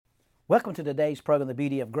Welcome to today's program, The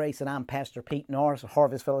Beauty of Grace, and I'm Pastor Pete Norris of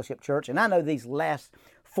Harvest Fellowship Church. And I know these last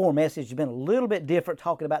four messages have been a little bit different,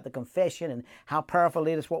 talking about the confession and how powerful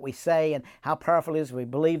it is what we say and how powerful it is we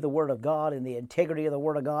believe the Word of God and the integrity of the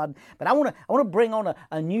Word of God. But I want to bring on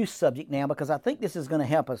a new subject now, because I think this is going to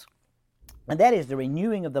help us, and that is the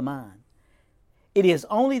renewing of the mind. It is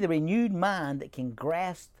only the renewed mind that can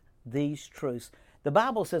grasp these truths. The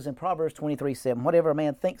Bible says in Proverbs 23:7, whatever a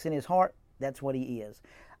man thinks in his heart, that's what he is.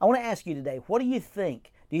 I want to ask you today, what do you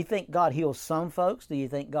think? Do you think God heals some folks? Do you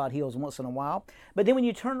think God heals once in a while? But then when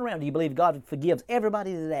you turn around, do you believe God forgives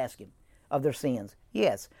everybody that asks Him of their sins?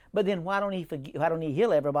 Yes. But then why don't He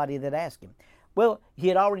heal everybody that asks Him? Well, He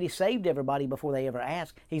had already saved everybody before they ever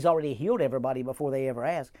asked. He's already healed everybody before they ever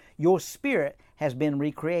asked. Your spirit has been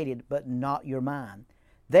recreated, but not your mind.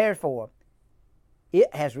 Therefore,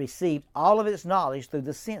 it has received all of its knowledge through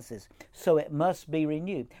the senses, so it must be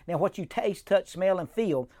renewed. Now, what you taste, touch, smell, and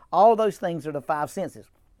feel, all those things are the five senses.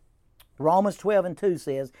 Romans 12:2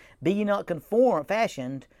 says, "Be ye not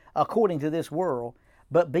fashioned according to this world,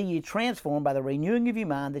 but be ye transformed by the renewing of your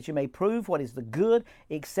mind, that you may prove what is the good,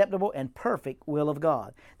 acceptable, and perfect will of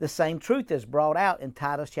God." The same truth is brought out in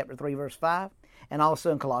Titus chapter 3, verse 5, and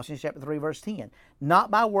also in Colossians chapter 3, verse 10.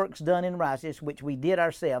 "Not by works done in righteousness, which we did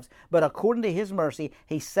ourselves, but according to His mercy,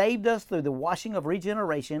 He saved us through the washing of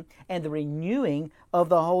regeneration and the renewing of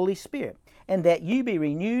the Holy Spirit. And that you be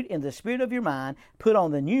renewed in the spirit of your mind, put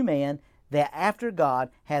on the new man, that after God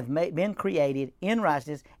hath been created in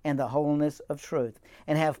righteousness and the holiness of truth,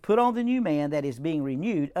 and have put on the new man that is being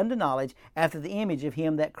renewed unto knowledge after the image of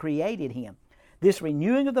Him that created him." This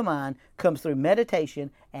renewing of the mind comes through meditation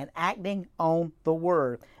and acting on the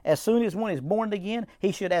Word. As soon as one is born again,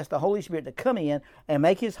 he should ask the Holy Spirit to come in and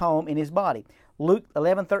make His home in his body. Luke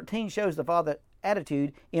 11:13 shows the Father's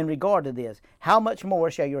attitude in regard to this. "How much more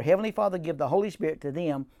shall your Heavenly Father give the Holy Spirit to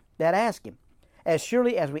them that ask Him? As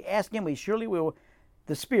surely as we ask Him, we surely will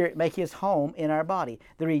the Spirit make His home in our body."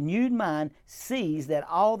 The renewed mind sees that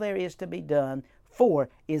all there is to be done for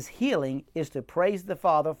is healing, is to praise the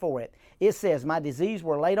Father for it. It says, "My disease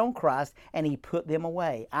were laid on Christ, and He put them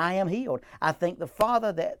away. I am healed." I thank the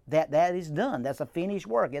Father that is done. That's a finished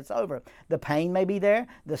work. It's over. The pain may be there.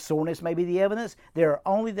 The soreness may be the evidence. They are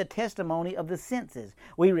only the testimony of the senses.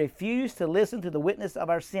 We refuse to listen to the witness of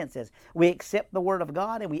our senses. We accept the Word of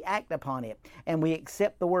God, and we act upon it. And we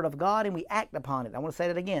accept the Word of God, and we act upon it. I want to say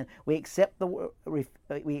that again. We accept the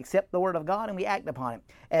Word of God, and we act upon it.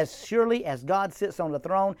 As surely as God sits on the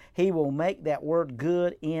throne, He will make that Word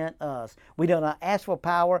good in us. We do not ask for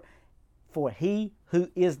power, for He who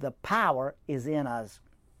is the power is in us.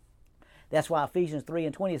 That's why Ephesians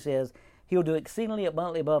 3:20 says, He'll do exceedingly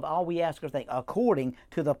abundantly above all we ask or think, according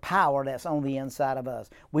to the power that's on the inside of us.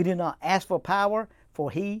 We do not ask for power,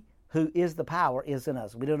 for He who is the power is in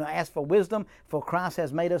us. We do not ask for wisdom, for Christ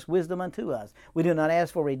has made us wisdom unto us. We do not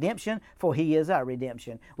ask for redemption, for He is our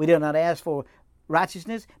redemption. We do not ask for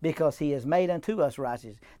righteousness, because He has made unto us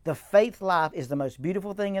righteous. The faith life is the most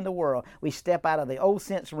beautiful thing in the world. We step out of the old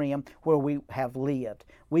sense realm where we have lived.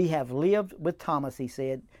 We have lived with Thomas, he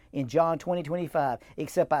said in John 20:25,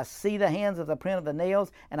 "Except I see the hands of the print of the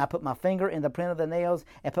nails, and I put my finger in the print of the nails,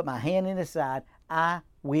 and put my hand in His side, I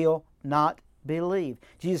will not believe."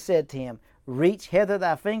 Jesus said to him, "Reach hither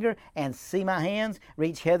thy finger and see my hands.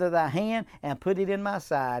 Reach hither thy hand and put it in my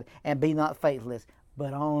side, and be not faithless,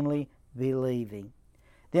 but only believing."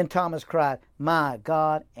 Then Thomas cried, "My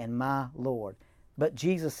God and my Lord." But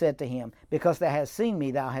Jesus said to him, "Because thou hast seen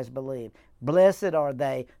me, thou hast believed. Blessed are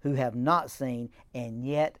they who have not seen and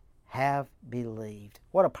yet have believed."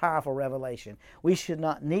 What a powerful revelation. We should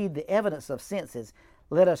not need the evidence of senses.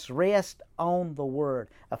 Let us rest on the Word.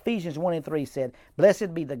 Ephesians 1:3 said,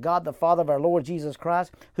 "Blessed be the God, the Father of our Lord Jesus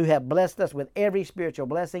Christ, who have blessed us with every spiritual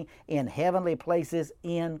blessing in heavenly places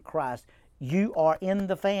in Christ." You are in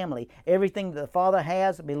the family. Everything that the Father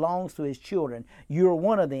has belongs to His children. You're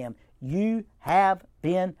one of them. You have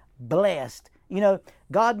been blessed. You know,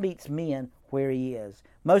 God meets men where He is.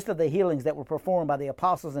 Most of the healings that were performed by the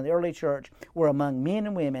apostles in the early church were among men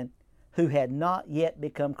and women who had not yet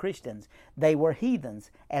become Christians. They were heathens,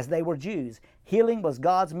 as they were Jews. Healing was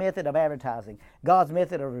God's method of advertising, God's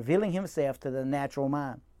method of revealing Himself to the natural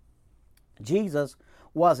mind. Jesus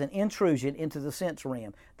was an intrusion into the sense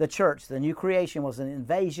realm. The church, the new creation, was an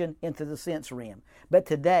invasion into the sense realm. But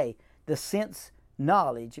today, the sense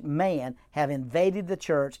knowledge, man, have invaded the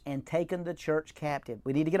church and taken the church captive.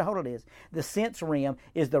 We need to get a hold of this. The sense realm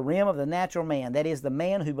is the realm of the natural man. That is the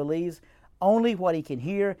man who believes only what he can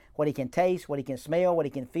hear, what he can taste, what he can smell, what he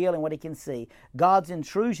can feel, and what he can see. God's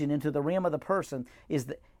intrusion into the realm of the person is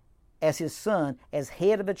as his son, as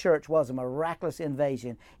head of the church, was a miraculous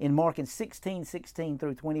invasion. In Mark 16:16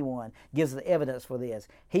 through 21 gives the evidence for this.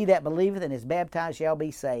 He that believeth and is baptized shall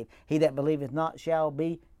be saved. He that believeth not shall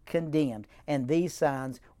be condemned. And these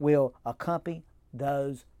signs will accompany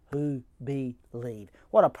those who believe.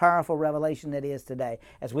 What a powerful revelation that is today.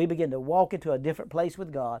 As we begin to walk into a different place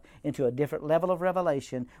with God, into a different level of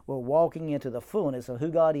revelation, we're walking into the fullness of who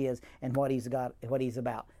God is and what He's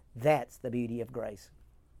about. That's the beauty of grace.